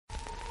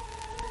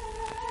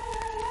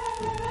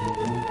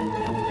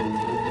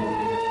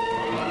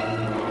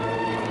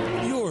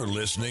You're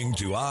listening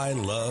to I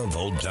Love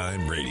Old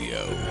Time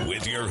Radio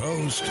with your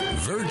host,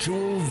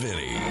 Virtual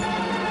Vinny.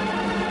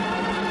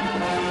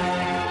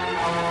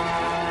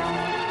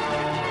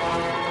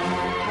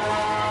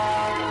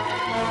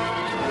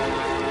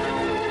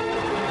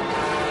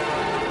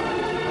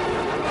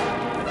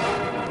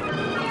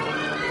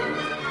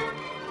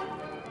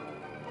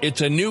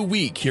 It's a new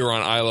week here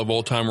on I Love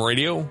Old Time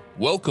Radio.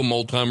 Welcome,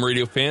 Old Time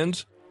Radio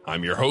fans.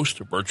 I'm your host,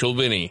 Virtual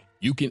Vinny.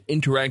 You can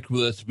interact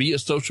with us via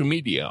social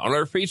media on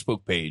our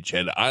Facebook page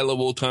at I Love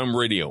Old Time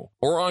Radio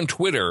or on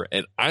Twitter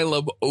at I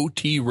Love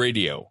OT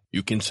Radio.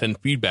 You can send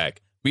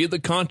feedback via the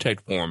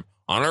contact form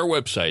on our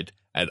website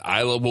at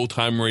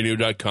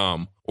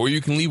iloveoldtimeradio.com, or you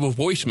can leave a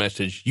voice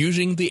message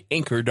using the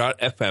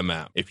Anchor.fm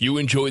app. If you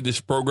enjoyed this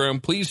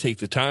program, please take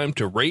the time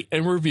to rate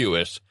and review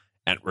us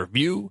at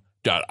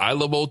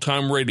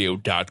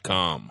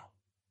review.iloveoldtimeradio.com.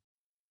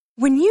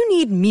 When you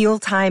need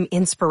mealtime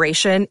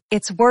inspiration,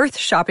 it's worth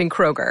shopping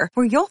Kroger,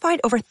 where you'll find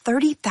over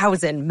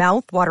 30,000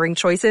 mouth-watering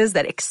choices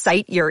that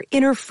excite your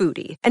inner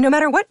foodie. And no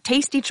matter what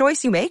tasty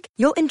choice you make,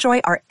 you'll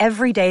enjoy our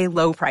everyday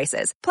low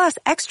prices, plus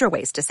extra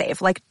ways to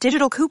save, like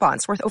digital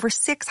coupons worth over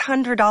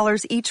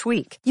 $600 each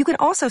week. You can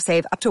also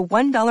save up to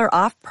 $1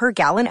 off per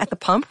gallon at the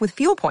pump with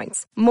fuel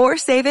points. More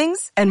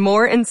savings and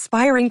more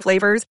inspiring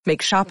flavors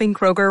make shopping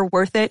Kroger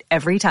worth it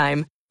every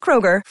time.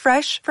 Kroger,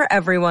 fresh for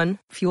everyone.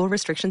 Fuel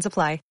restrictions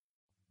apply.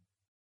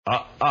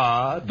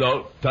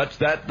 Don't touch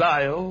that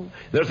dial.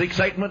 There's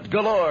excitement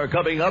galore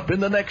coming up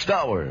in the next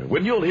hour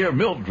when you'll hear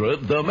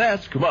Mildred, the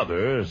masked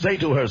mother, say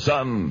to her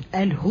son,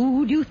 "And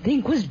who do you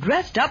think was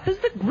dressed up as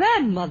the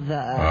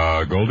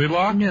grandmother?"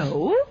 Goldilocks?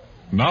 No.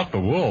 Not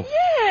the wolf?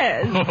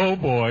 Yes. Oh,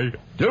 boy.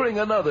 during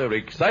another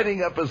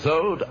exciting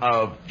episode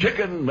of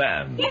Chicken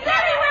Man. He's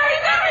everywhere!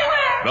 He's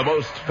everywhere! The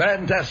most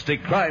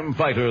fantastic crime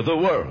fighter the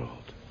world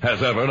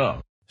has ever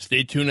known.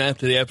 Stay tuned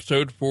after the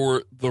episode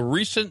for the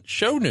recent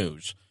show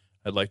news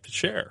I'd like to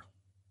share.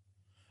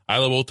 I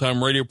Love Old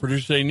Time Radio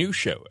produces a new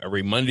show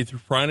every Monday through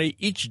Friday,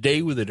 each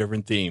day with a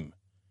different theme.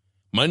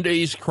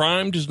 Monday's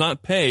Crime Does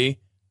Not Pay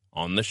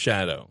on The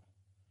Shadow.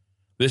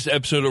 This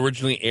episode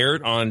originally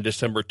aired on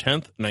December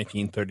 10th,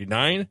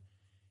 1939,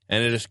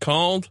 and it is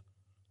called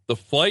The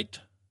Flight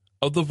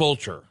of the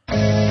Vulture.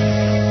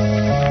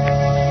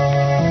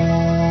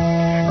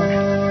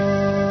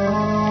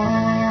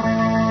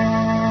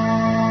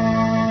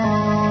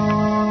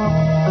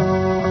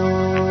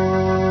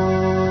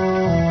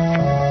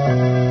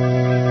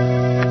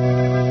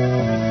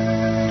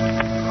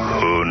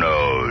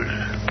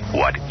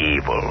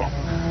 Evil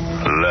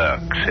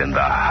lurks in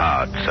the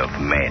hearts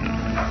of men.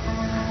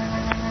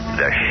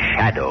 The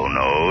Shadow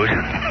knows.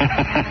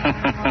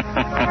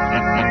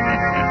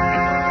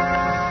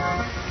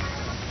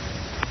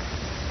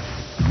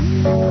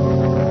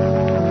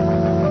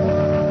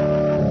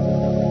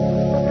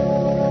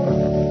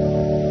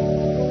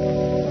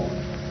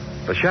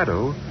 The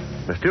Shadow,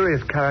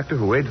 mysterious character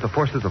who aids the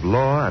forces of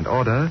law and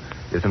order,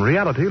 is in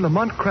reality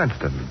Lamont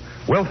Cranston,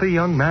 wealthy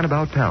young man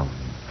about town.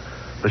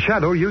 The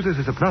Shadow uses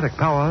his hypnotic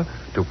power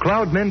to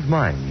cloud men's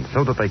minds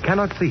so that they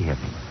cannot see him.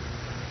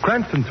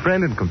 Cranston's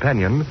friend and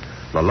companion,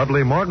 the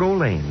lovely Margot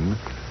Lane,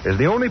 is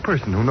the only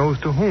person who knows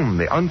to whom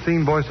the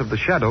unseen voice of the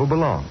Shadow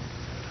belongs.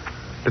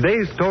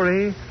 Today's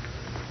story,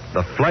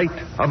 The Flight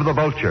of the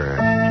Vulture.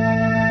 Come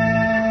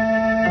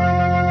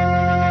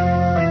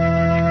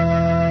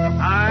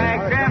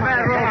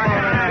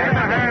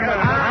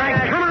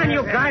on,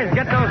 you guys.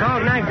 Get those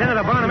old knives into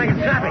the barn and make it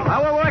snappy.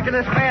 We're working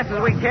as fast as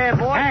we can,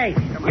 boy. Hey,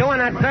 you in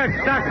that third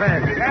stock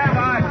van. Yeah,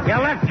 boss. You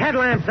left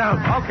headlamps out.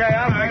 Okay,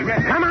 I'll bring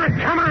it. Come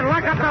on,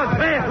 lock up those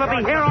vans. We'll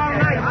be here all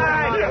night. All right.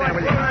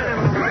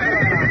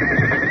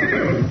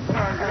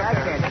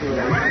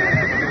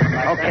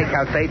 Okay,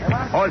 Calcate.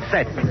 All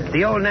set.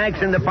 The old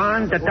nags in the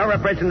barn, the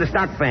thoroughbreds in the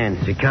stock vans.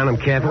 Did you count them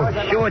careful?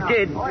 Sure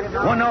did.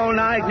 One old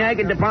nag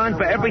in the barn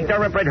for every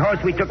thoroughbred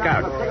horse we took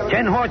out.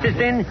 10 horses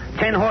in,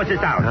 10 horses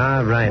out.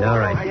 All right. All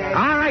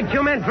right,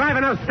 you men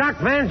driving those stock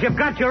vans, you've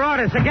got your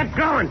orders, so get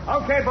going.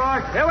 Okay,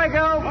 boss. Here we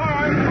go. All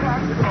right.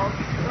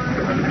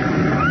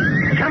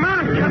 Come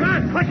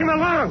on, push him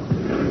along.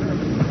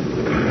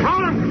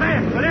 Roll him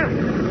fast, will you?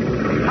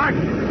 Hard.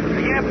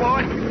 Yeah,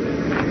 boss.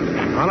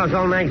 All those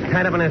old nags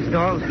tied up in their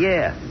stalls?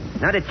 Yeah.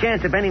 Not a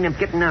chance of any of them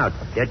getting out.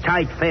 They're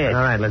tied fast.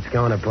 All right, let's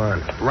go in the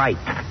barn. Right.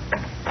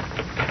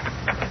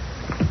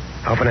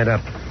 Open it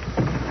up.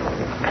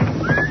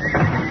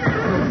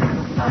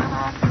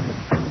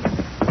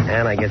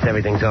 And I guess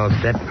everything's all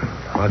set.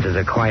 Horses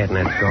are quiet in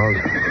their stalls.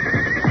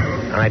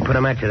 All right, put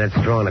them at you, that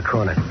straw in the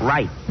corner.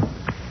 Right.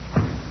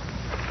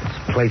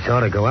 This place ought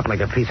to go up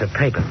like a piece of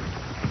paper.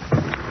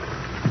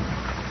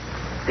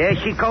 There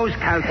she goes,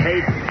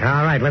 Calcade.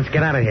 All right, let's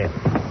get out of here.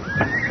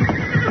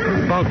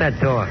 Bolt that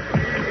door.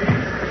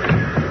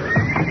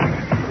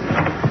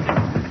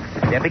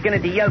 They're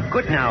beginning to yell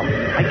good now.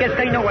 I guess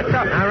they know what's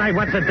up. All right,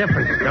 what's the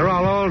difference? They're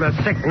all old or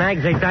sick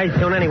nags. They die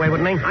soon anyway,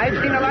 wouldn't they? I've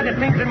seen a lot of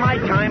things in my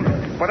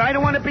time, but I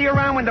don't want to be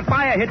around when the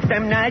fire hits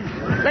them nags.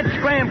 Let's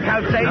scram,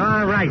 Calcade.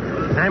 All right.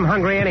 I'm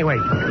hungry anyway.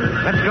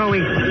 Let's go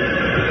eat.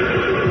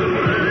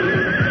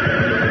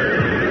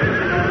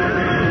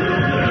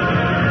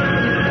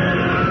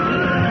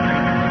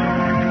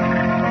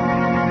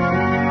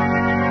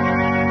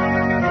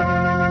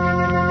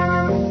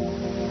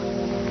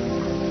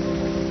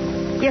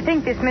 You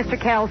think this Mr.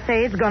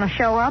 Calcade's going to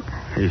show up?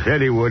 He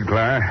said he would,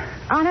 Clara.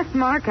 Honest,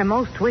 Mark, I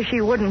most wish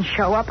he wouldn't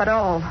show up at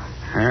all.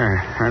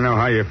 I know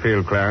how you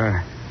feel,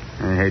 Clara.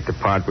 I hate to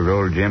part with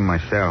old Jim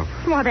myself.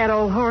 Well, that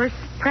old horse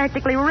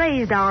practically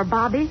raised our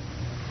Bobby.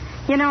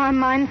 You know, I'm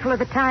mindful of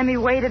the time he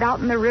waded out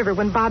in the river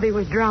when Bobby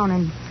was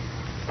drowning.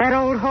 That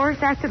old horse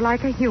acted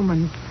like a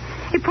human.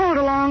 He pulled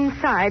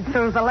alongside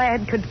so the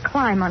lad could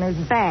climb on his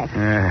back.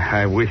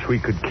 I wish we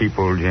could keep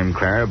old Jim,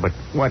 Clara, but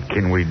what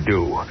can we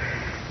do?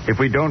 If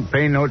we don't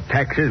pay no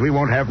taxes, we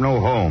won't have no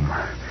home.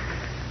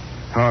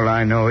 All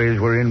I know is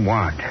we're in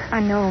want. I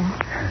know.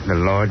 The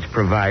Lord's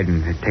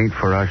providing. It ain't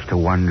for us to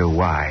wonder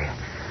why.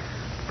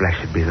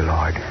 Blessed be the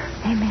Lord.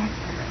 Amen.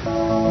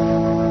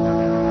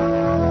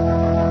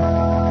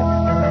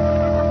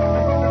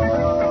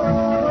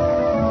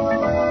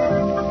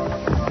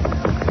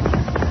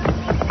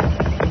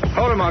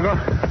 Hold it, Margot.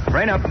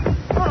 Rein up.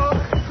 Oh,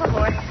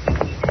 boy.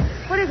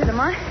 What is it,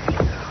 Lamont?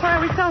 Why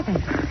are we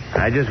stopping?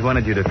 I just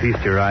wanted you to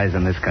feast your eyes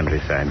on this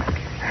countryside.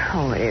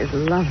 Oh, it is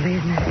lovely,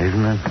 isn't it?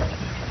 Isn't it?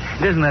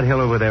 Doesn't that hill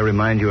over there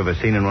remind you of a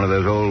scene in one of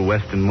those old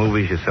Western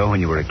movies you saw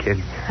when you were a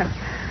kid?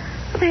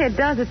 Say, it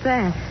does, it's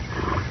that.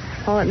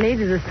 All it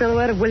needs is a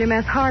silhouette of William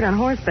S. Hart on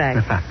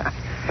horseback.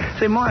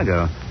 Say,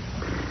 Margot,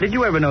 did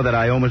you ever know that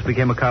I almost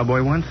became a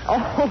cowboy once?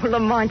 Oh,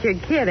 Lamont, you're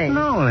kidding.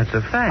 No, that's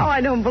a fact. Oh,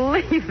 I don't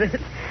believe it.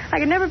 I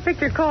could never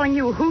picture calling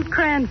you Hoot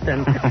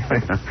Cranston.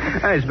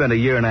 I spent a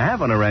year and a half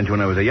on a ranch when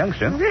I was a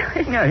youngster.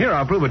 Really? Yeah, here,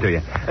 I'll prove it to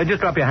you.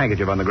 Just drop your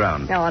handkerchief on the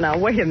ground. No, now,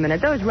 wait a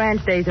minute. Those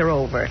ranch days are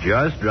over.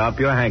 Just drop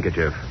your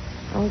handkerchief.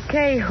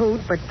 Okay,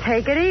 Hoot, but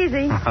take it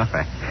easy. All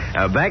right.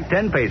 Now, back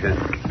 10 paces.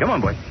 Come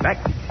on, boy. Back.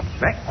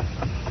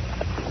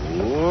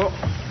 Whoa.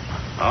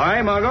 All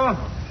right, Margot.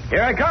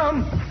 Here I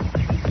come.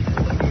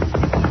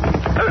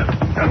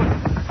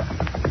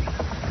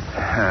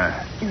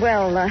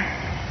 Well,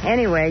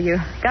 anyway, you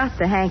got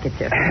the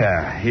handkerchief.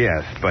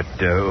 Yes, but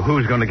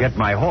who's going to get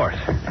my horse?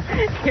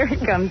 Here he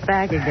comes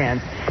back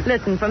again.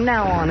 Listen, from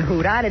now on,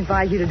 Hoot, I'd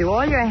advise you to do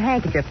all your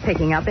handkerchief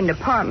picking up in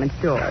department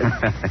stores.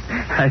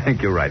 I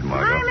think you're right,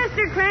 Margot. Hi,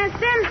 Mr.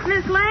 Cranston.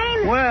 Miss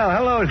Lane. Well,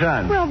 hello,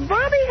 son. Well,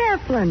 Bobby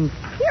Heflin,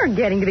 you're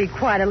getting to be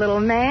quite a little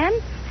man.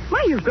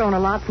 Why, you've grown a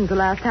lot since the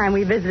last time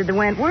we visited the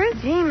Wentworth.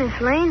 Gee,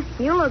 Miss Lane,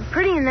 you look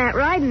pretty in that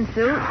riding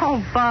suit.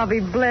 Oh, Bobby,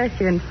 bless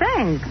you, and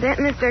thanks. Bet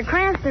Mr.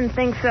 Cranston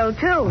thinks so,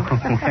 too.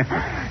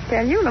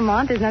 Tell you,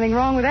 Lamont, there's nothing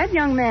wrong with that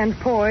young man's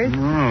poise.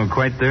 Oh,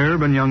 quite the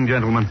urban young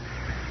gentleman.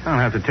 I'll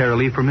have to tear a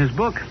leaf from his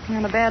book.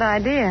 Not a bad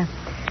idea.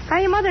 How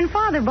are your mother and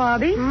father,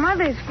 Bobby?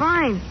 Mother's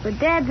fine, but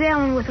Dad's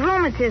ailing with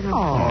rheumatism.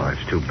 Oh,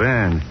 that's too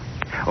bad.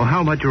 Oh,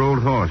 how about your old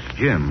horse,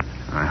 Jim?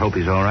 I hope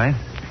he's all right.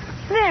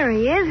 There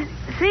he is.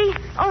 See?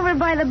 Over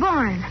by the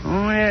barn.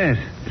 Oh, yes.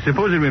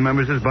 Suppose he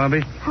remembers us,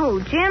 Bobby. Oh,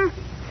 Jim?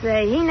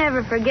 Say, he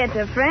never forgets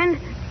a friend.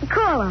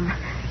 Call him.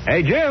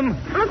 Hey, Jim.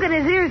 Look at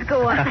his ears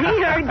go up.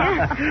 He heard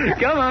you.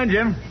 Come on,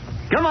 Jim.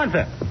 Come on,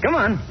 sir. Come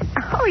on.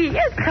 Oh, he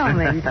is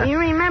coming. He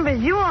remembers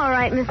you all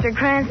right, Mr.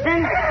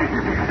 Cranston.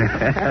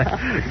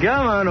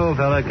 Come on, old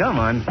fella. Come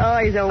on. Oh,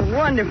 he's a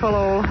wonderful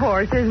old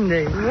horse, isn't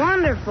he?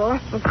 Wonderful.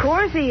 Of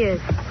course he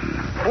is.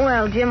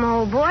 Well, Jim,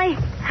 old boy,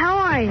 how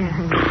are you?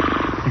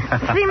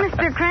 See,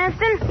 Mr.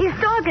 Cranston? He's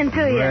talking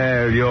to you.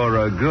 Well,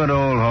 you're a good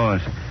old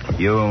horse.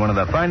 You're one of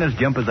the finest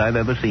jumpers I've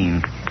ever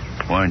seen.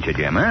 Weren't you,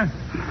 Jim, huh?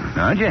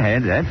 Nod your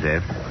head, that's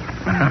it.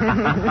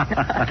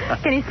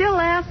 Can he still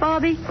laugh,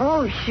 Bobby?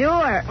 Oh,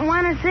 sure.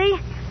 Want to see?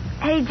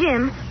 Hey,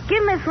 Jim,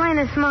 give Miss Lane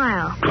a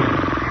smile.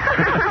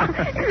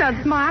 He's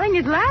not smiling,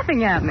 he's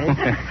laughing at me.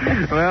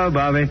 Well,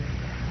 Bobby,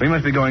 we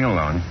must be going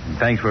along.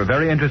 Thanks for a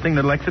very interesting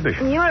little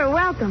exhibition. You're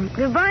welcome.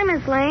 Goodbye,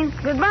 Miss Lane.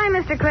 Goodbye,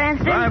 Mr.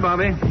 Cranston. Bye,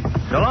 Bobby.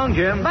 So long,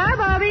 Jim. Bye,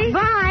 Bobby.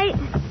 Bye.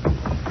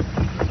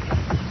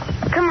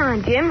 Come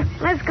on, Jim.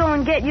 Let's go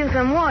and get you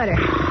some water.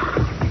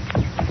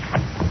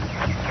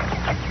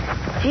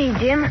 Gee,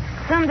 Jim,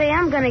 someday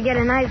I'm going to get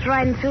a nice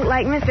riding suit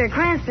like Mr.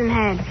 Cranston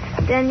had.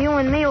 Then you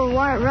and me will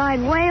ride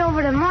way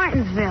over to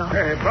Martinsville.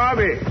 Hey,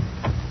 Bobby.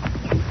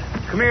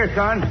 Come here,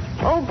 son.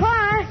 Oh,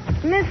 Pa,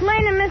 Miss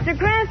Lane and Mr.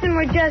 Cranston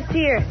were just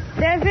here.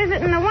 They're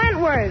visiting the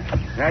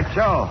Wentworths. That's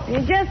so.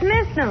 You just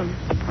missed them.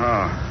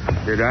 Oh,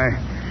 did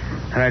I?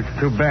 That's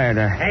too bad.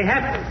 Hey,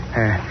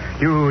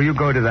 Heflin. You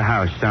go to the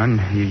house, son.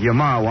 Your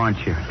ma wants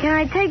you. Can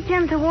I take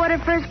Jim to water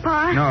first,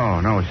 Pa?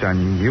 No,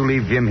 son. You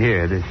leave Jim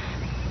here. This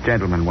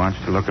gentleman wants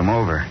to look him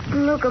over.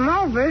 Look him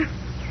over?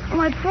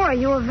 What for?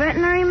 You a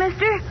veterinary,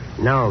 mister?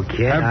 No,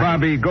 kid.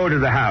 Bobby, go to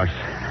the house.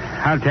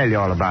 I'll tell you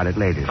all about it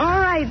later. All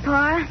right,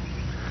 Pa.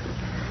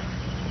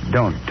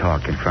 Don't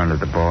talk in front of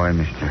the boy,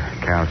 Mr.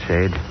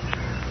 Calcade.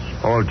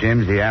 Old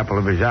Jim's the apple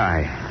of his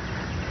eye.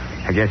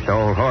 I guess the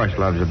old horse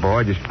loves the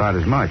boy just about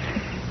as much.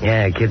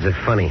 Yeah, kids are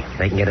funny.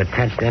 They can get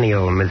attached to any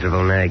old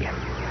miserable nag.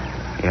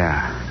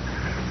 Yeah.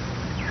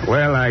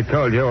 Well, I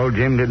told you old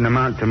Jim didn't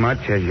amount to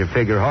much as you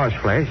figure horse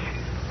flesh.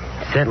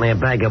 Certainly a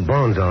bag of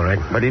bones, all right.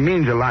 But he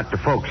means a lot to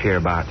folks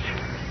hereabouts.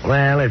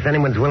 Well, if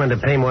anyone's willing to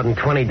pay more than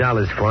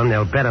 $20 for him,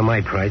 they'll bet on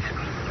my price.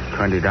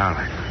 $20.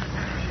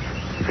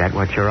 Is that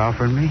what you're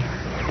offering me?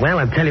 Well,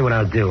 I'll tell you what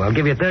I'll do. I'll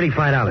give you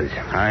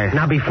 $35.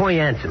 Now, before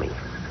you answer me,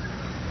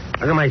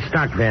 look at my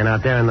stock van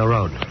out there on the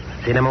road.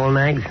 See them old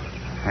nags?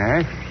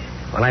 Yes?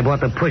 Well, I bought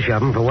the push of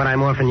them for what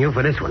I'm offering you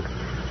for this one.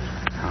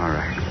 All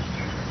right.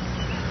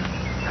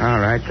 All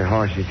right, the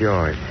horse is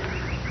yours.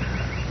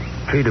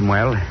 Treat him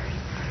well.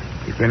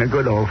 He's been a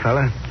good old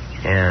fella.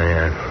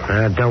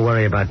 Yeah. Don't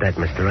worry about that,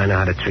 mister. I know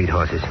how to treat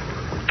horses.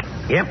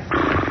 Yep.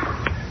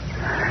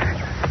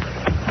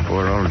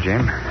 Poor old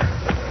Jim.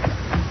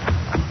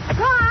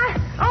 Pa!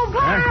 Oh,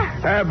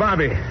 Pa!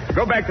 Bobby,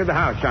 go back to the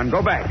house, son.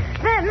 Go back.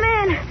 That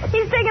man,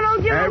 he's taking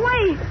old Jim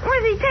away.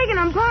 Where's he taking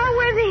him, Pa?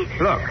 Where's he...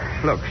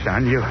 Look,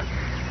 son, you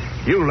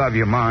love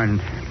your ma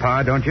and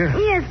Pa, don't you?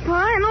 Yes,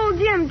 Pa, and old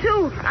Jim,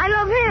 too. I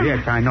love him.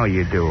 Yes, I know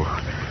you do.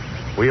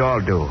 We all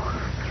do.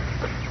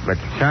 But,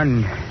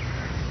 son,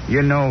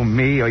 you know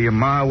me or your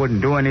ma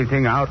wouldn't do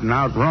anything out and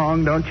out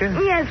wrong, don't you?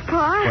 Yes,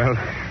 Pa. Well,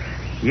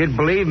 you'd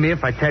believe me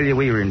if I tell you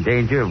we were in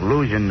danger of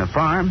losing the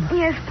farm?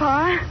 Yes,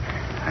 Pa.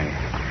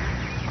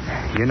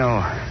 You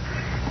know,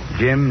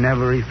 Jim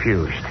never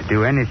refused to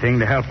do anything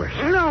to help us.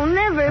 No,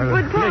 never,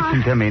 but Pa...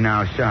 Listen to me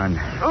now, son.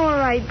 All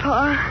right,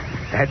 Pa.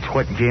 That's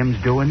what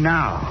Jim's doing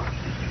now.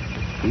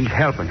 He's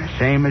helping us,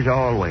 same as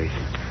always.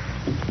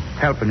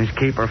 Helping us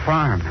keep our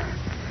farm.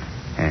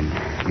 And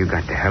you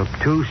got to help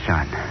too,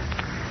 son.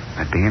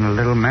 By being a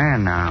little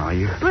man now,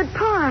 you... But,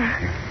 Pa,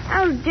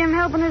 how's Jim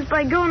helping us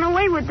by going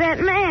away with that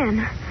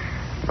man?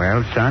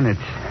 Well, son,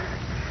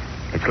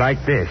 it's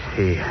like this.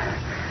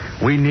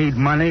 We need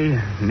money,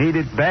 need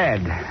it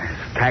bad.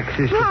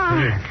 Taxes...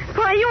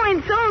 Pa, you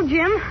ain't sold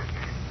Jim.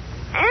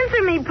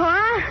 Answer me,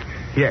 Pa.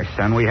 Yes,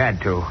 son, we had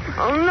to.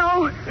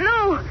 Oh,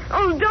 no.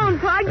 Oh, don't,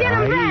 Pa. Get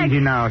him back. Easy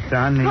now,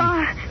 son.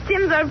 Pa,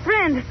 Jim's our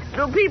friend.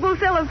 Do people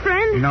sell a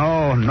friend?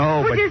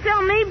 No, Would you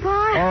sell me,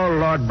 Pa? Oh,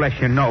 Lord bless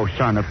you, no,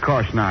 son, of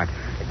course not.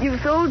 You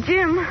sold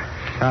Jim.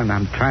 Son,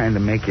 I'm trying to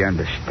make you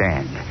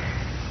understand.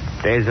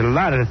 There's a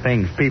lot of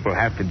things people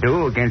have to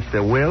do against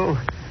their will.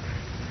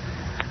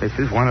 This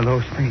is one of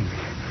those things.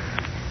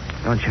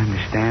 Don't you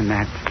understand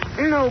that?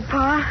 No,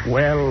 Pa.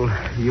 Well,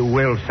 you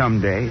will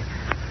someday.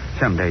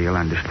 Someday you'll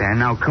understand.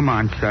 Now, come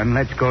on, son.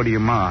 Let's go to your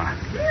ma.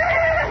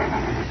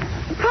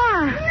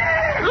 Pa,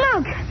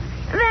 look.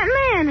 That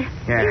man.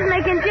 Yeah. He's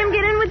making Jim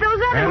get in with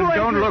those other horses.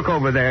 Don't look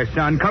over there,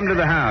 son. Come to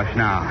the house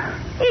now.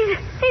 He's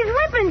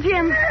whipping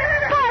Jim.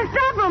 Pa,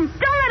 stop him.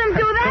 Don't let him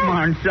do that. Come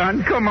on,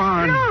 son. Come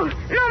on. No,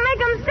 make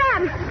him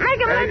stop. Make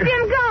him let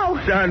Jim go.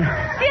 Son.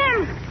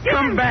 Jim.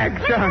 Come back,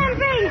 son. Let him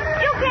be.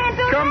 You can't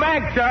do that. Come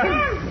back, son.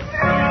 Jim.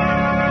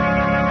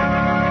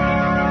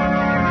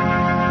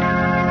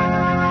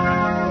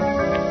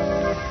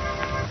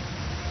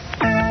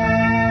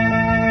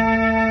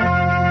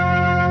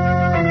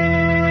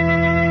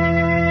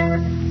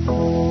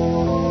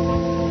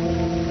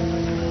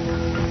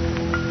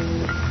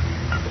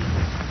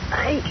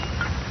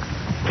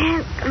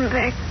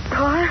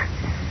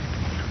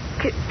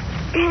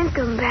 Can't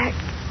come back.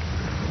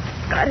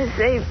 Gotta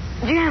save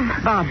Jim.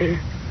 Bobby,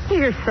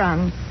 here,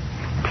 son.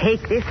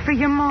 Take this for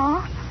your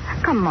ma.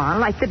 Come on,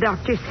 like the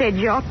doctor said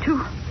you ought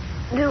to.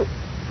 Do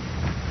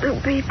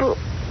people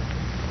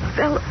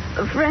sell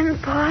a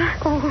friend, Pa?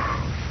 Oh,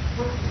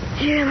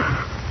 Jim.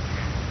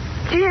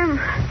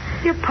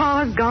 Your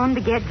pa's gone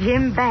to get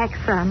Jim back,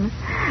 son.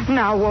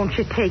 Now, won't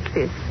you take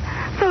this?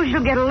 So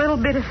you'll get a little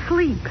bit of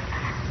sleep.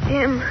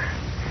 Jim.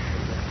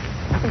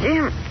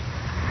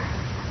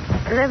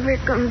 Never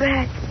come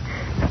back.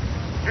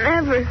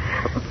 Never.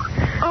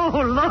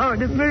 Oh,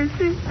 Lord have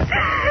mercy.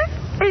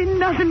 Ain't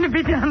nothing to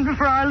be done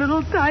for our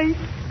little Tice.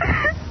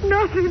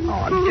 Nothing.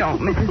 Oh,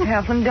 don't, Mrs.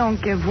 Heflin.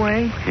 Don't give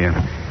way. Here.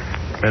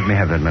 Let me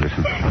have that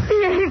medicine.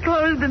 He ain't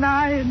closed an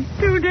eye in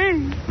 2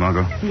 days.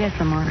 Margot? Yes,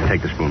 I'm on it.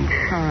 Take the spoon.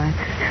 All right.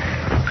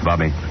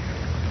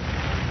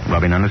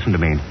 Bobby, now listen to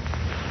me.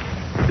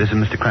 This is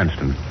Mr.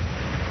 Cranston.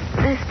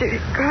 Mr.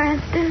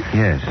 Cranston?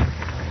 Yes.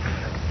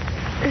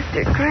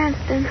 Mr.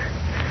 Cranston.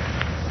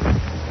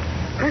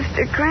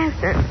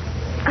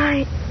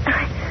 I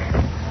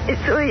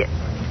saw you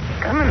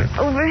coming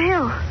over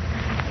hill.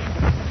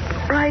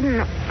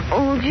 Riding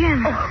old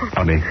Jim.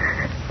 Bobby,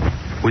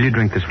 will you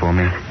drink this for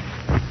me?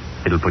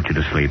 It'll put you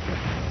to sleep.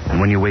 And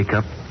when you wake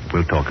up,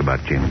 we'll talk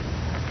about Jim.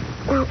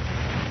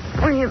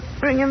 Will you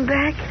bring him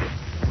back?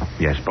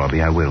 Yes,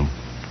 Bobby, I will.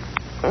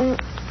 Oh,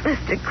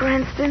 Mr.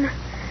 Cranston.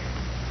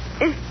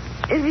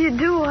 If you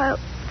do,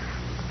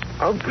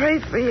 I'll pray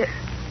for you.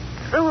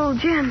 So will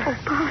Jim. Oh,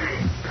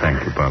 Bobby.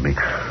 Thank you, Bobby.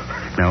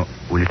 Now,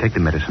 will you take the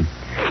medicine?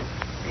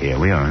 Here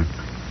we are.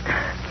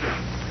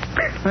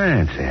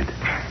 That's it.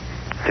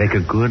 Take a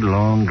good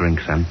long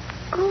drink, son.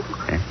 Oh.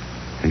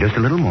 And just a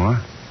little more.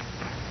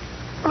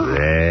 Oh.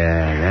 There.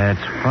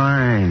 That's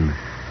fine.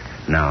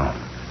 Now,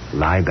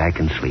 lie back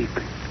and sleep.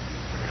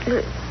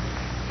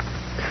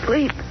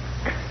 Sleep.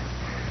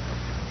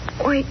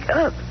 Wake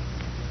up.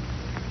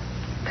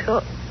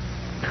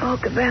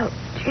 Talk about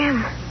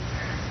Jim.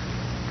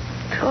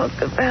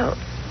 Talk about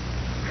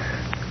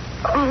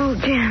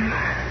old Jim.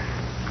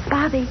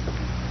 Bobby.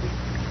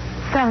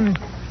 Son.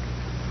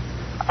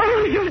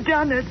 Oh, you've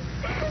done it.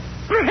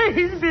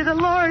 Praise be the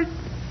Lord.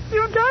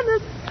 You've done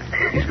it.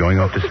 He's going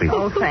off to sleep.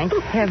 Oh, thank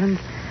heavens.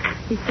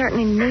 He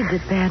certainly needs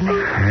it badly.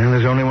 Well,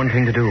 there's only one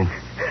thing to do.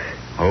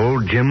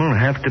 Old Jim will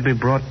have to be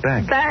brought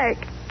back.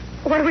 Back?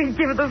 Why, we'd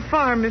give the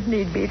farm if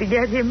need be to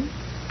get him.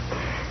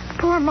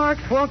 Poor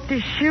Mark's walked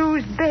his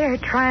shoes bare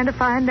trying to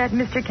find that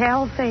Mr.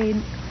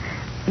 Calsade.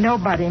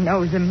 Nobody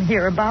knows him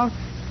hereabouts.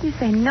 You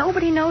say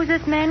nobody knows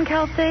this man,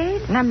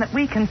 Calsade? None that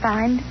we can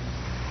find.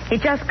 He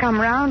just come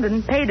round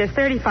and paid us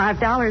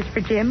 $35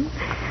 for Jim.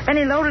 Then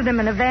he loaded him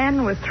in a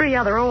van with 3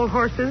 other old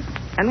horses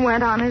and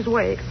went on his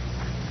way.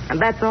 And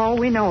that's all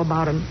we know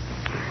about him.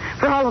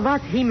 For all of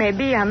us, he may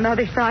be on the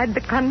other side of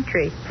the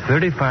country.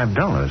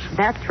 $35?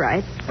 That's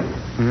right.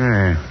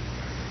 Yeah.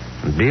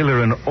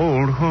 Dealer in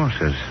old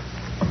horses.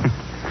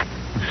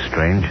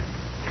 Strange.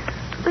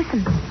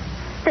 Listen,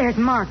 there's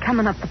Mark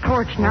coming up the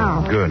porch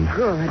now. Oh, good.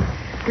 Good.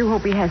 Do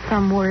hope he has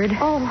some word.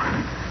 Oh,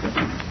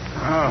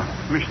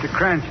 Mr.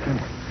 Cranston.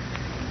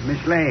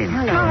 Miss Lane.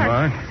 Hello.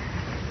 Mark.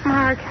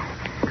 Mark.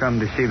 Come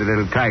to see the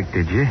little tyke,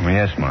 did you?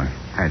 Yes, Mark.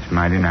 That's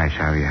mighty nice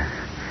of you.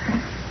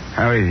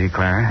 How is he,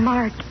 Clara?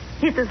 Mark,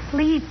 he's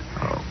asleep.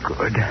 Oh,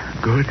 good.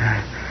 Good.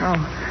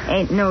 Oh,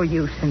 ain't no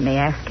use in me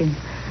asking.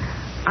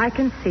 I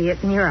can see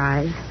it in your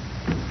eyes.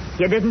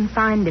 You didn't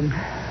find him.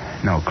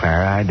 No,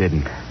 Clara, I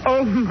didn't.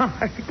 Oh,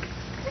 Mark.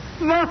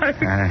 Mark.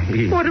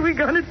 What are we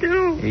going to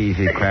do?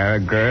 Easy, Clara.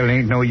 Girl,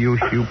 ain't no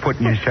use you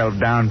putting yourself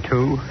down,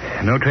 too.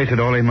 No trace at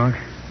all, eh, Mark?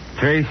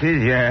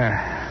 Traces,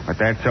 yeah. But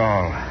that's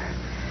all.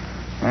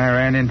 I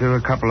ran into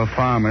a couple of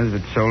farmers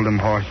that sold him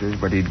horses,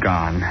 but he'd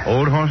gone.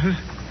 Old horses?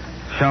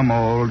 Some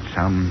old,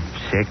 some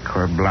sick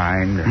or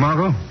blind.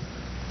 Margot,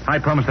 I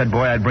promised that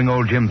boy I'd bring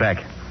old Jim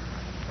back.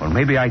 Well,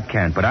 maybe I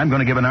can't, but I'm going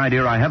to give an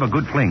idea I have a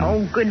good fling.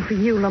 Oh, good for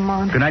you,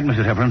 Lamont. Good night,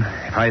 Mrs. Heflin.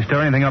 If I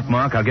stir anything up,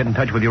 Mark, I'll get in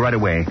touch with you right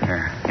away.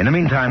 In the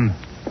meantime,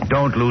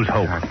 don't lose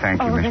hope.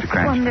 Thank you, Mr. That's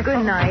Cranston. wonderful.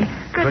 Good night.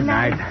 Good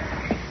night.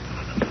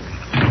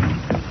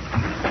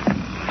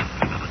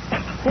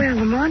 Well,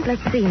 Lamont,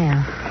 let's see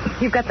now.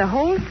 You've got the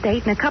whole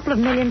state and a couple of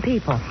million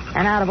people.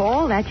 And out of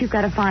all that, you've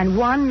got to find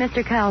one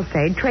Mr.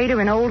 Calsade,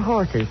 trader in old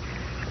horses.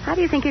 How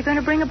do you think you're going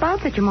to bring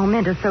about such a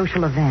momentous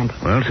social event?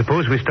 Well,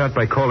 suppose we start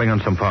by calling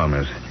on some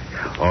farmers.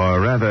 Or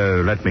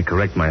rather, let me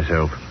correct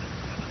myself.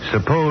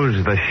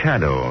 Suppose the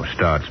Shadow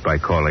starts by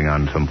calling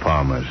on some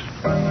farmers.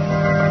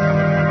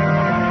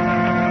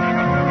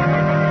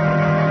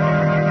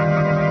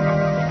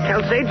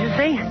 Calsade, you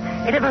say?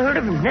 I never heard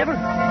of him, never.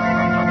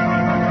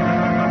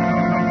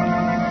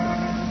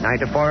 Night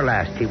before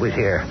last, he was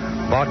here.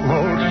 Bought an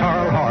old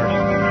sorrel horse.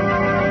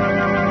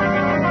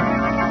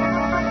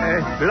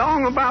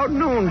 Long about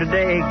noon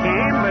today he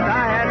came, but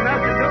I had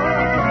nothing to do.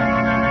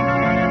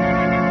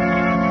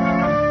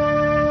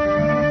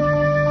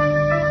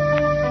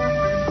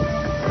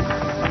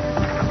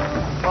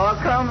 I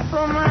come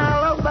from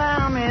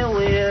Alabama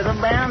with a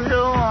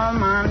banjo on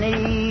my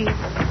knee.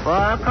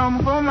 I come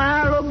from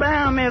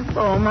Alabama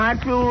for my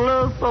true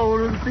love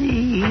for to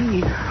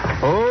see.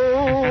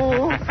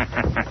 Oh.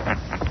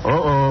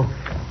 Uh-oh.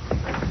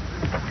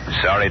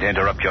 Sorry to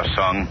interrupt your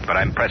song, but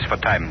I'm pressed for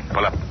time.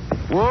 Pull up.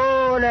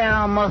 Whoa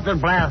there,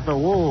 Mustard Plaster.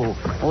 Whoa.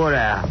 Whoa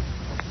there.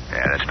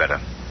 Yeah, that's better.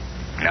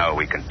 Now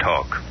we can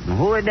talk.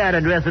 Who is that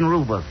addressing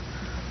Rufus?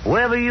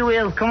 Whoever you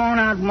is, come on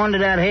out from under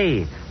that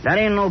hay. That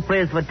ain't no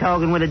place for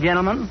talking with a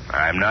gentleman.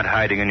 I'm not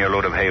hiding in your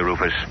load of hay,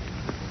 Rufus.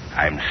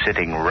 I'm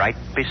sitting right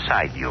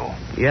beside you.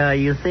 Yeah,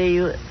 you see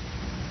you...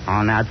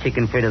 Oh, now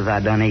chicken fritters I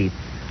done eat.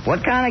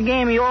 What kind of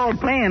game are you all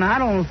playing? I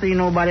don't see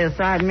nobody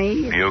beside me.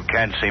 You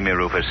can't see me,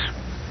 Rufus.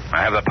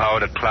 I have the power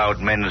to cloud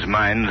men's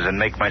minds and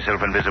make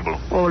myself invisible.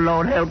 Oh,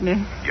 Lord, help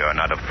me. You're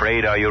not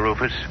afraid, are you,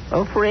 Rufus?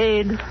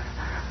 Afraid?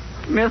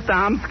 Mister,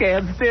 I'm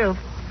scared stiff.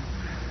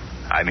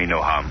 I mean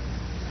no harm.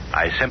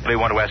 I simply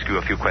want to ask you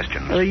a few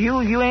questions.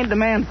 You ain't the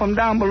man from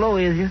down below,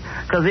 is you?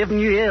 Because if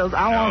you is,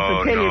 I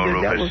want to tell you that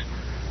Rufus. that was...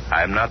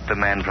 I'm not the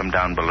man from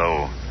down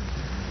below.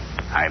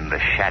 I'm the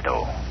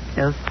Shadow.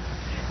 Yes?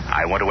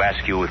 I want to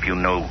ask you if you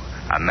know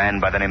a man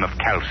by the name of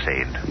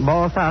Calsade.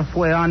 Boss, I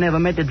swear I never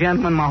met the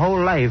gentleman my whole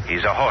life.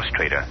 He's a horse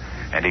trader,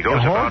 and he goes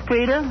A about... horse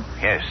trader?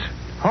 Yes.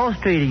 Horse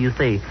trader, you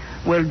say?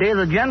 Well, there's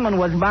a gentleman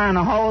was buying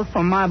a horse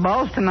from my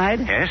boss tonight.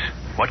 Yes?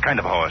 What kind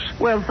of horse?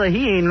 Well, sir,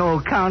 he ain't no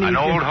county... An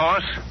old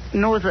horse?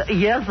 No, sir.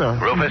 Yes, sir.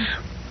 Rufus,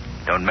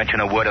 don't mention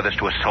a word of this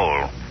to a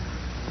soul.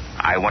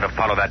 I want to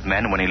follow that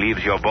man when he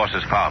leaves your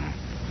boss's farm.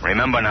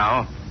 Remember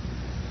now,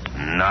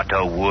 not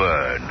a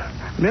word.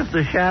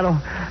 Mr. Shadow,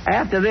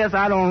 after this,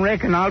 I don't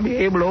reckon I'll be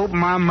able to open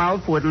my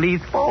mouth for at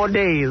least 4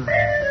 days.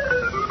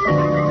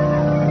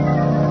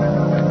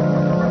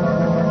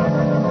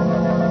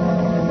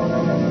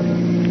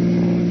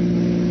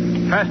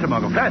 Faster,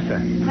 Margot, faster.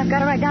 I've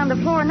got it right down the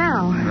floor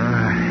now.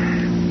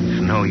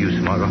 It's no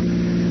use,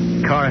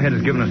 Margot. Car ahead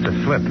has given us the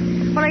slip.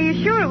 Well, are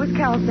you sure it was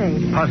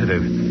Calcade?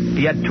 Positive.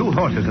 He had 2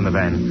 horses in the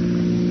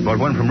van. Bought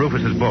one from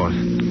Rufus's boss.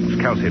 It was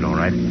Calcade, all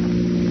right.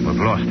 We've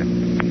lost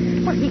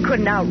him. Well, he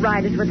couldn't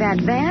outride us with that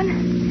van.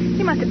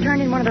 He must have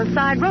turned in one of those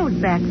side roads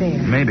back there.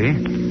 Maybe.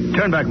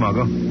 Turn back,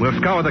 Margot. We'll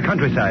scour the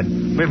countryside.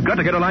 We've got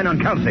to get a line on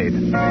Calcade.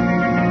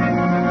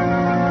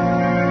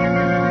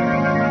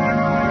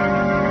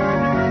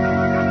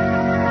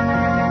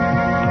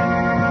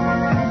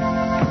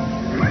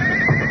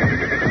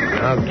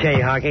 Okay,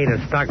 Hockey, the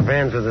stock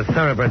vans with the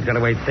thoroughbreds got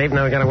away safe.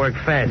 Now we got to work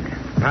fast.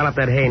 Pile up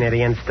that hay near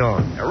the end store.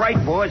 Right,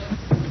 boss.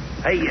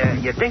 Hey,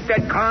 you think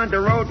that car on the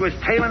road was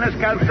tailing us,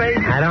 Calcade?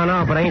 I don't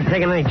know, but I ain't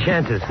taking any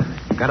chances.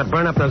 Got to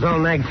burn up those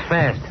old nags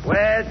fast.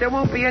 Well, there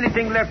won't be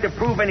anything left to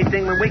prove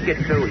anything when we get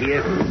through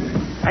here.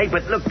 Hey,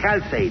 but look,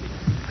 Calcade,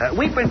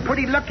 we've been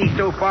pretty lucky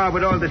so far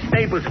with all the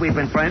stables we've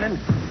been finding.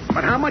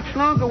 But how much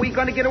longer are we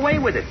going to get away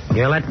with it?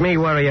 You let me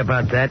worry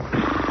about that.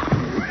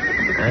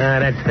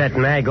 That's that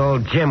nag,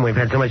 old Jim, we've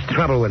had so much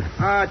trouble with.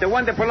 The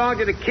one that belonged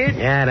to the kid?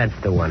 Yeah, that's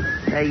the one.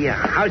 Hey,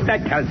 how's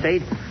that,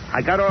 Calcade?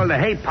 I got all the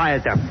hay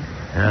piled up.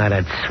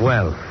 That's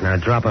swell. Now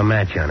drop a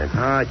match on it.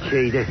 Oh,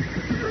 gee, this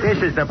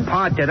is the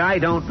part that I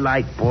don't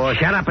like, boss.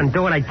 Shut up and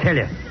do what I tell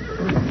you.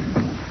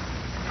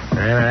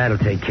 That'll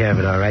take care of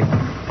it, all right.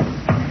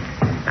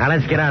 Now,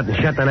 let's get out and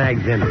shut the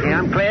nags in. Yeah,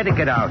 I'm glad to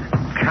get out.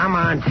 Come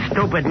on,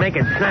 stupid. Make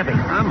it snappy.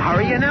 I'm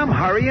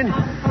hurrying.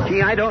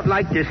 Gee, I don't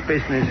like this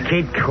business.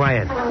 Keep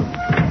quiet.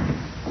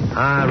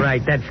 All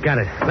right, that's got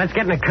it. Let's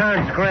get in the car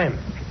and scram.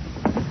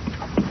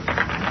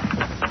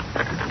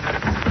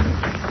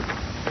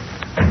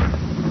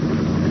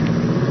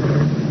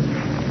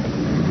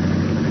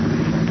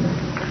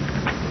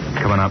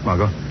 Come on out,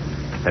 Margot.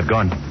 They've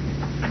gone.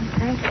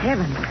 Thank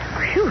heaven.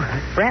 Phew,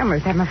 those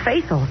ramblers have my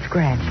face all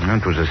scratched.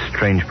 That was a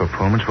strange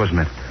performance, wasn't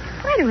it?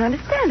 I don't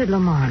understand it,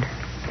 Lamont.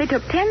 They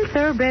took 10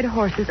 thoroughbred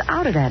horses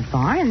out of that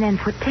barn and then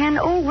put 10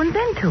 old ones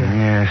into it.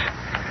 Yes.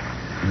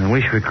 I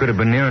wish we could have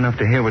been near enough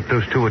to hear what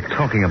those two were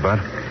talking about.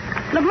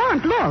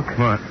 Lamont, look.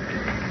 What?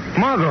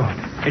 Margot,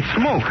 it's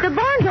smoke. The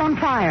barn's on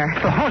fire.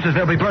 The horses,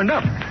 they'll be burned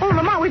up. Oh,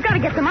 Lamont, we've got to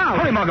get them out.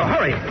 Hurry, Margot,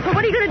 hurry. Well,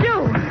 what are you going to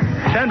do?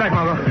 Stand back,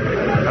 Margot.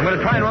 I'm going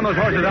to try and run those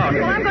horses out.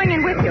 Well, I'm going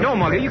in with you. No,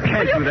 Margot, you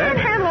can't do that.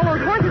 You can't handle all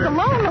those horses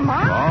alone,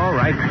 Lamont. All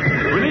right.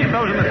 Release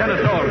those in the center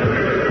stall.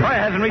 Fire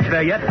hasn't reached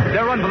there yet.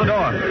 They'll run for the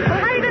door. Well,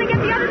 how are you going to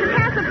get the others to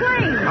pass the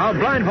plane? I'll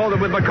blindfold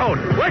them with my coat.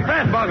 Work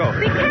fast, Margot.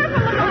 Be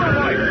careful, Lamont. Come on,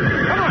 boy.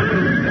 Come on.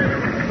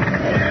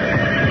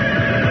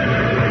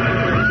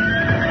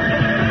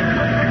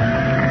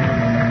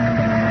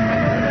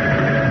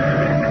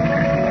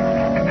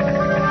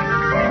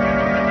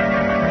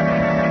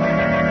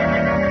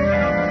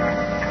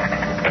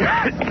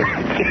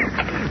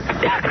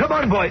 Come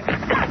on, boy.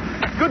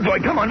 Good boy,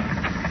 come on.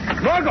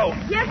 Margot.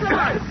 Yes,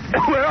 Lamont.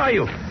 Where are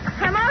you?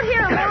 I'm out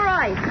here. I'm all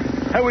right.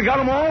 Have we got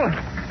them all? I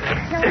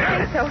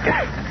think so.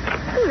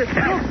 Ooh, the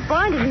smoke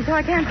blinded me so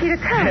I can't see the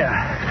cut.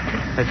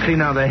 Yeah. Let's see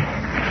now.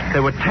 They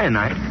were 10.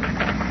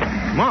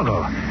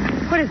 Margot.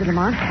 What is it,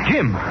 Lamont?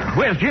 Jim.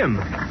 Where's Jim?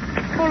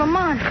 Oh,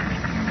 Lamont.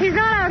 He's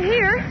not out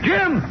here.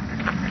 Jim!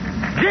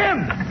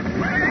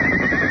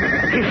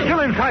 He's still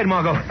inside,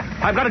 Margot.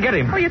 I've got to get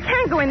him. Oh, you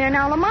can't go in there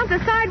now, Lamont. The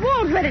side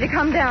wall's ready to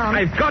come down.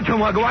 I've got to,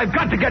 Margot. I've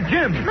got to get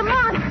Jim.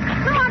 Lamont,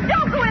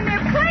 don't go in there,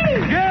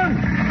 please. Jim!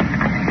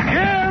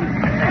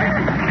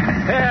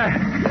 There.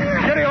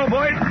 Steady, old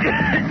boy.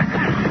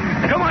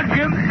 Come on,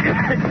 Jim.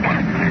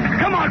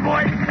 Come on,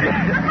 boy.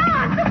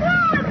 Lamont, the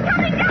wall is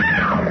coming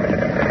down.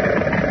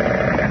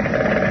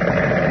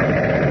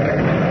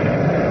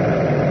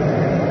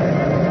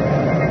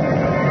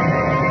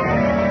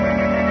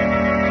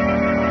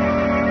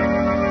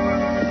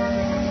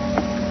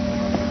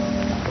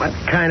 What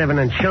kind of an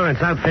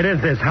insurance outfit is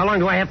this? How long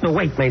do I have to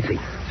wait, Macy?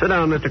 Sit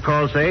down, Mr.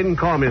 Calcade, and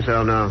calm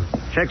yourself now.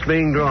 Check's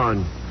being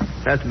drawn.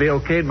 Has to be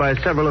okayed by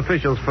several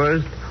officials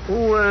first.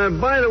 Oh,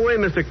 by the way,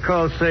 Mr.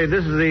 Calcade,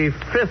 this is the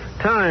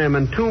 5th time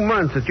in 2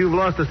 months that you've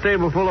lost a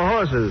stable full of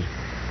horses.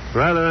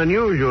 Rather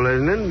unusual,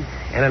 isn't it?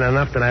 Isn't it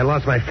enough that I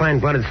lost my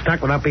fine-blooded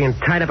stock without being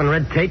tied up in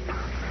red tape?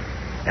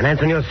 And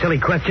answering your silly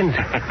questions?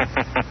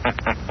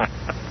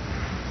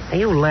 Are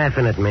you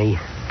laughing at me?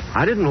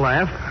 I didn't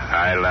laugh.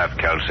 I laughed,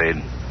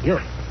 Calcade. You...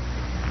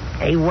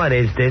 Hey, what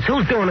is this?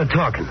 Who's doing the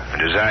talking?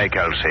 It is I,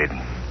 Calcade.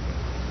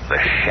 The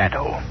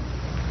Shadow.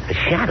 The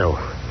Shadow?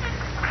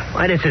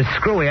 Why, this is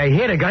screwy. I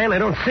hear the guy and I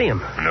don't see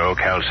him. No,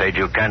 Calcade,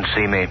 you can't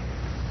see me.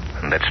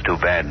 And that's too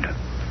bad.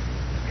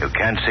 You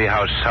can't see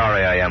how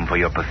sorry I am for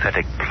your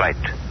pathetic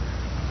plight.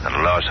 The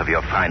loss of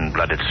your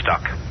fine-blooded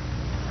stock.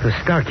 The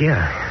stock,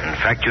 yeah. In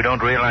fact, you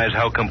don't realize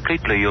how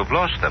completely you've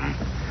lost them.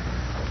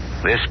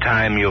 This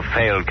time you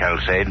failed,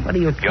 Calcade. What are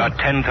you... Your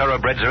 10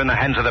 thoroughbreds are in the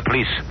hands of the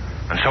police.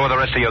 And so are the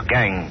rest of your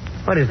gang.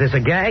 What is this, a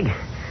gag?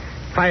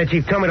 Fire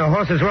chief told me the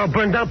horses were all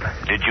burned up.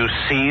 Did you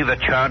see the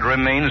charred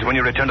remains when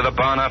you returned to the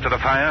barn after the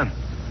fire?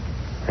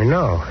 I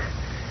know.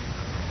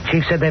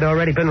 Chief said they'd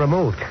already been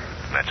removed.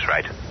 That's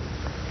right.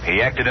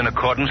 He acted in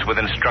accordance with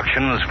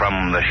instructions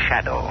from the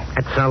Shadow.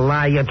 That's a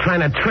lie. You're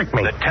trying to trick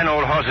me. The 10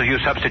 old horses you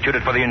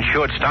substituted for the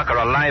insured stock are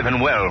alive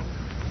and well.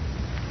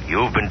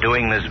 You've been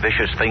doing this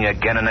vicious thing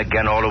again and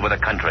again all over the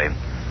country.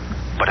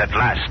 But at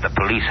last, the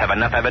police have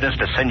enough evidence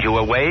to send you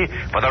away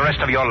for the rest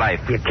of your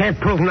life. You can't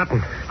prove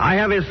nothing. I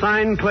have his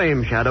signed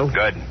claim, Shadow.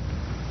 Good.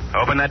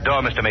 Open that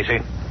door, Mr. Macy.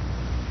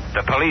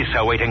 The police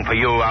are waiting for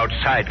you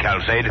outside,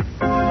 Calzade.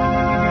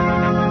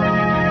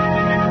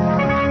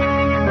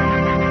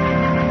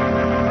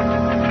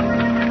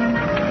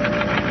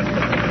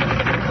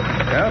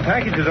 Well,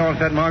 package is all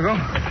set, Margot.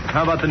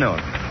 How about the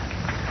note?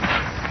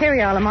 Here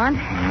we are, Lamont.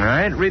 All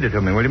right, read it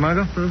to me, will you,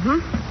 Margot?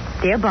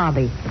 Mm-hmm. Dear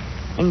Bobby,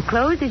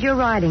 enclosed is your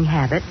riding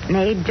habit,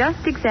 made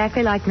just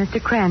exactly like Mr.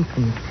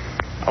 Cranston's.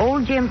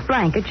 Old Jim's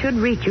blanket should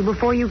reach you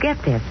before you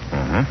get this.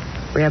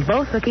 Mm-hmm. We are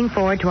both looking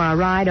forward to our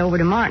ride over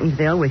to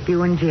Martinsville with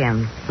you and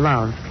Jim.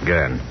 Love.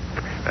 Good.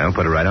 I'll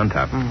put it right on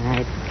top. All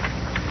right.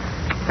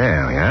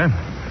 There we are.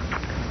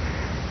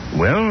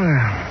 Well,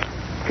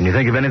 can you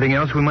think of anything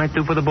else we might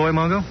do for the boy,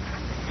 Margot?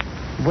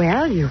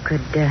 Well, you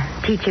could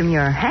teach him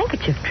your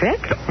handkerchief trick.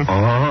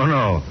 Oh,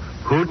 no.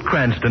 Hoot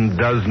Cranston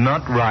does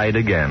not ride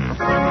again.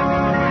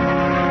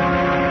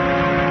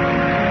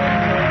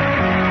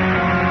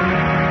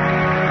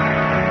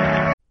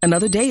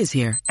 Another day is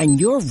here, and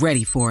you're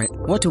ready for it.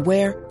 What to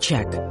wear?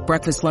 Check.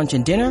 Breakfast, lunch,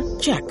 and dinner?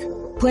 Check.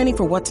 Planning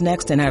for what's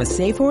next and how to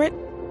save for it?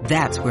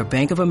 That's where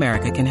Bank of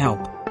America can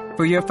help.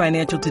 For your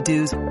financial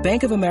to-dos,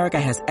 Bank of America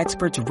has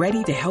experts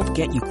ready to help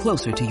get you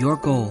closer to your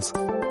goals.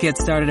 Get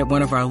started at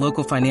one of our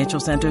local financial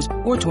centers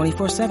or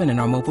 24/7 in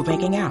our mobile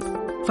banking app.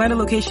 Find a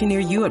location near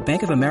you at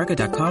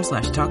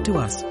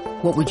bankofamerica.com/talktous.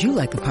 What would you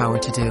like the power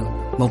to do?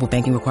 Mobile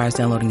banking requires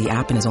downloading the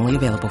app and is only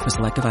available for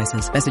select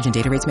devices. Message and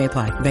data rates may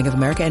apply. Bank of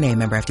America N.A.,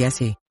 member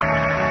FDIC.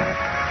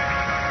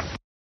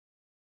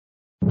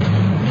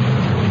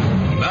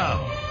 Now,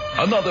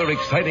 another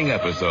exciting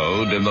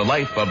episode in the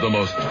life of the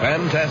most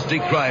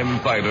fantastic crime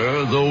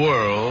fighter the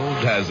world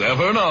has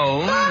ever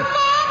known.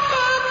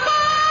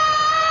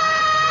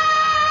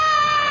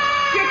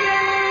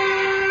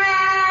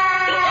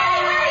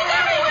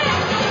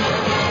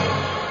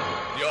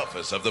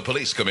 Of the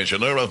Police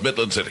Commissioner of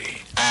Midland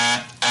City.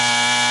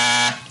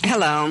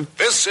 Hello.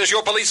 This is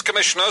your police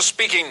commissioner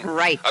speaking.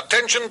 Right.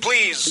 Attention,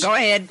 please. Go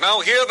ahead. Now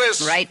hear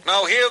this. Right.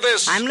 Now hear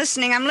this. I'm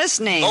listening.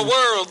 The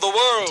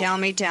world. Tell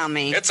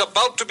me. It's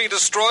about to be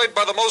destroyed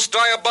by the most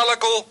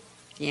diabolical...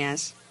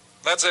 Yes.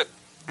 That's it.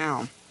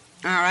 Oh.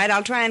 All right,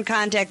 I'll try and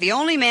contact the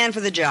only man for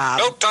the job.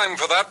 No time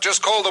for that.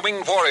 Just call the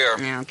Winged Warrior.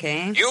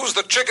 Okay. Use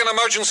the chicken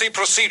emergency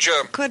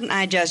procedure. Couldn't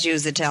I just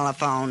use the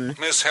telephone?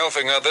 Miss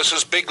Helfinger, this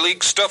is big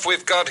league stuff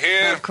we've got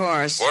here. Of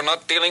course. We're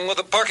not dealing with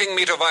a parking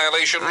meter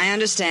violation. I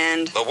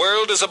understand. The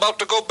world is about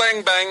to go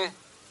bang-bang.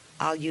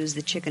 I'll use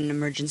the chicken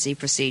emergency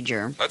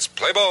procedure. Let's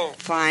play ball.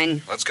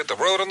 Fine. Let's get the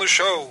road on the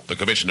show. The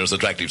commissioner's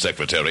attractive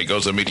secretary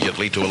goes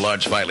immediately to a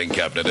large filing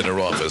cabinet in her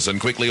office and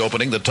quickly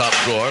opening the top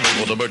drawer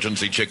labeled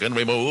emergency chicken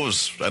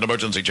removes an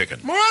emergency chicken.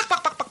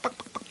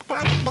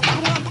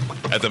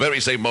 At the very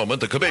same moment,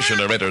 the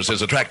commissioner enters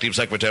his attractive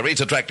secretary's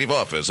attractive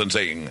office and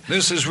saying,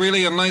 "This is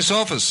really a nice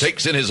office."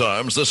 Takes in his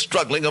arms the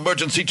struggling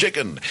emergency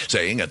chicken,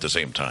 saying at the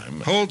same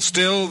time, "Hold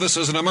still, this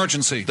is an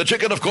emergency." The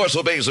chicken, of course,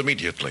 obeys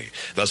immediately,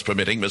 thus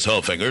permitting Miss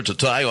Helfinger to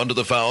tie onto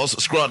the fowl's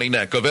scrawny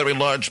neck a very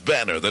large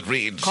banner that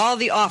reads, "Call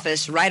the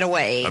office right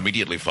away."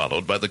 Immediately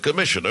followed by the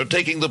commissioner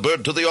taking the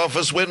bird to the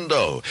office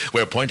window,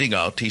 where, pointing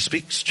out, he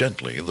speaks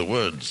gently the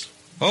words,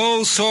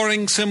 "Oh,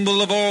 soaring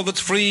symbol of all that's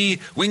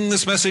free, wing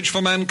this message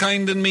for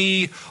mankind and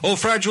me. Oh,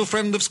 fragile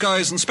friend of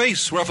skies and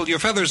space, ruffle your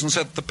feathers and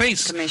set the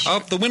pace.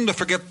 Out the window,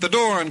 forget the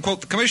door, and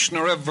quote the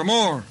commissioner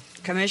evermore."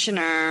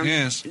 Commissioner.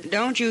 Yes?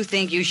 Don't you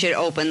think you should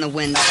open the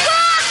window?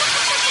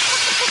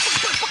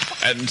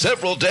 And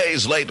several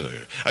days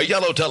later, a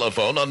yellow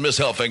telephone on Miss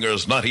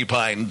Helfinger's knotty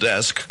pine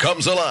desk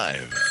comes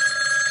alive.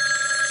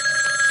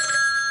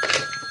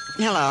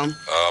 Hello.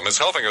 Miss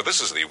Helfinger,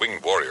 this is the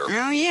Winged Warrior.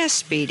 Oh, yes,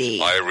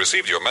 Speedy. I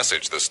received your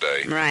message this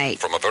day. Right.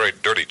 From a very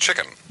dirty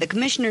chicken. The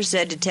commissioner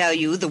said to tell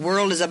you the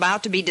world is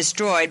about to be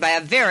destroyed by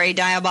a very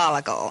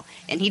diabolical,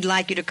 and he'd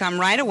like you to come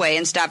right away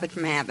and stop it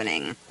from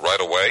happening. Right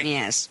away?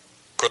 Yes.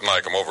 Couldn't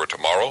I come over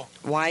tomorrow?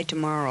 Why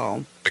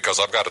tomorrow? Because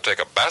I've got to take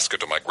a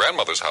basket to my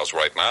grandmother's house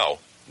right now.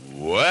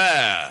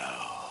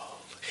 Well,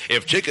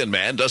 if Chicken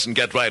Man doesn't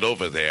get right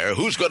over there,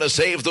 who's going to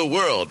save the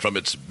world from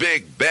its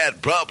big,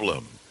 bad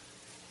problem?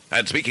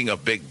 And speaking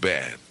of big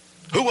bad,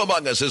 who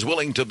among us is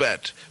willing to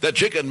bet that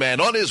Chicken Man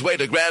on his way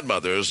to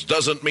grandmother's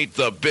doesn't meet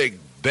the big,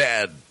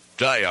 bad,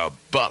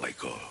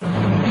 diabolical?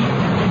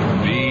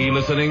 Be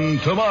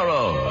listening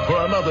tomorrow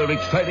for another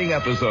exciting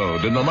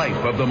episode in the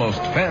life of the most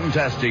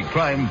fantastic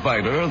crime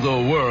fighter the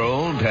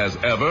world has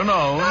ever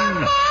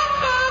known.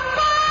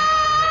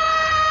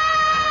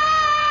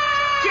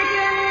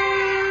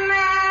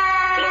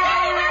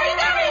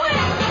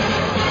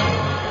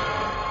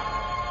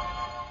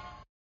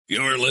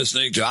 You're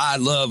listening to I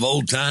Love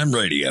Old Time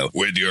Radio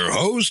with your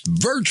host,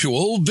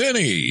 Virtual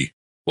Vinny.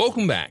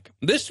 Welcome back.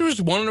 This was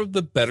one of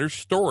the better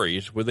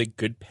stories with a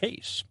good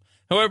pace.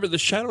 However, the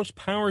Shadow's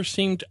power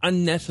seemed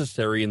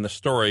unnecessary in the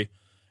story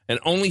and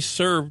only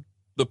served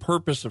the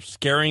purpose of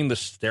scaring the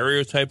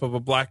stereotype of a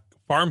black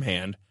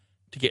farmhand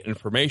to get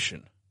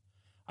information.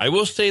 I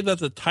will say that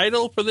the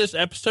title for this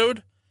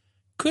episode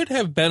could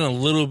have been a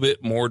little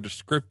bit more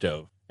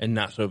descriptive and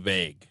not so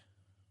vague.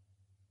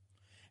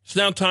 It's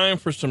now time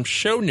for some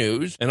show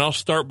news, and I'll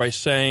start by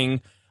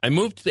saying I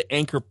moved to the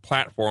Anchor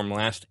platform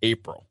last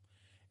April,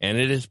 and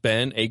it has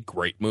been a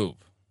great move.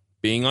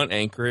 Being on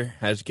Anchor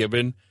has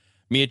given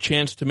me a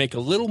chance to make a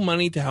little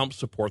money to help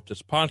support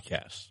this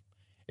podcast.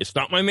 It's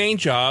not my main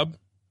job.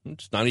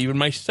 It's not even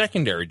my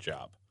secondary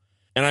job.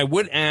 And I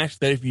would ask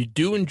that if you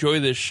do enjoy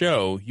this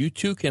show, you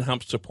too can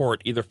help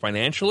support either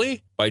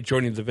financially by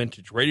joining the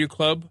Vintage Radio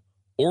Club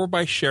or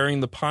by sharing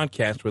the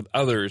podcast with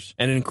others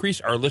and increase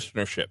our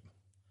listenership.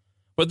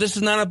 But this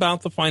is not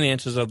about the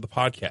finances of the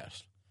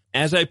podcast.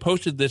 As I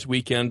posted this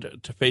weekend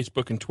to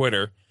Facebook and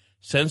Twitter,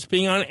 since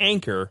being on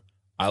Anchor,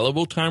 I Love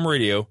Old Time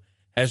Radio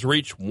has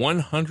reached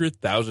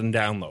 100,000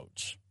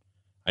 downloads.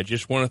 I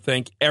just want to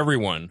thank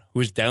everyone who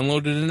has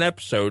downloaded an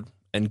episode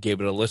and gave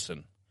it a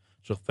listen.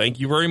 So thank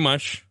you very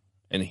much,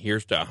 and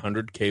here's to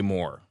 100K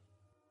more.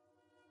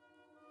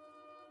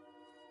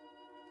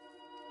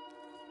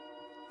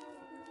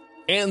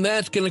 And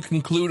that's going to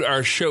conclude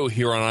our show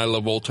here on I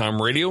Love Old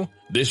Time Radio.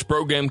 This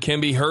program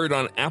can be heard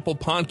on Apple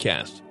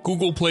Podcasts,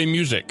 Google Play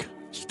Music,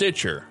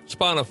 Stitcher,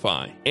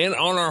 Spotify, and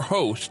on our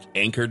host,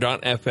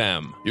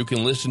 Anchor.fm. You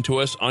can listen to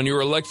us on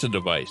your Alexa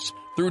device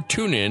through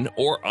TuneIn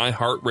or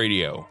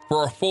iHeartRadio.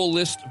 For a full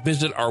list,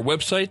 visit our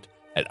website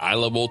at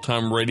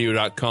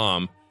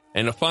iloveoldtimeradio.com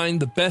and to find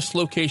the best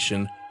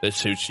location that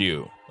suits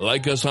you.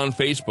 Like us on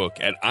Facebook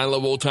at I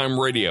Love Old Time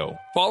Radio.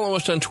 Follow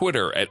us on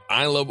Twitter at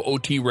I Love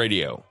OT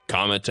Radio.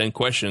 Comments and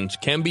questions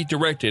can be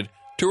directed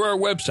to our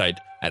website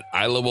at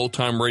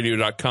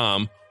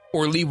iloveoldtimeradio.com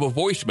or leave a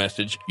voice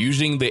message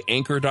using the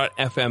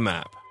Anchor.fm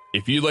app.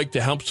 If you'd like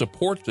to help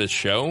support this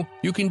show,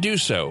 you can do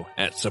so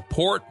at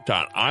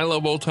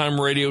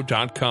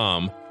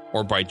support.iloveoldtimeradio.com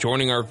or by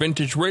joining our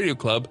Vintage Radio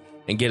Club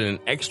and get an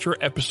extra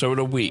episode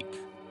a week.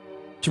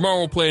 Tomorrow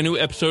we'll play a new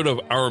episode of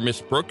Our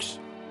Miss Brooks,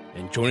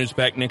 and join us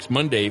back next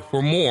Monday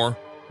for more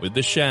with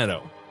The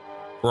Shadow.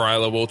 For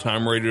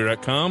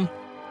iloveoldtimeradio.com,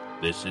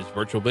 this is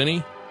Virtual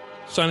Vinny,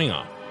 signing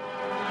off.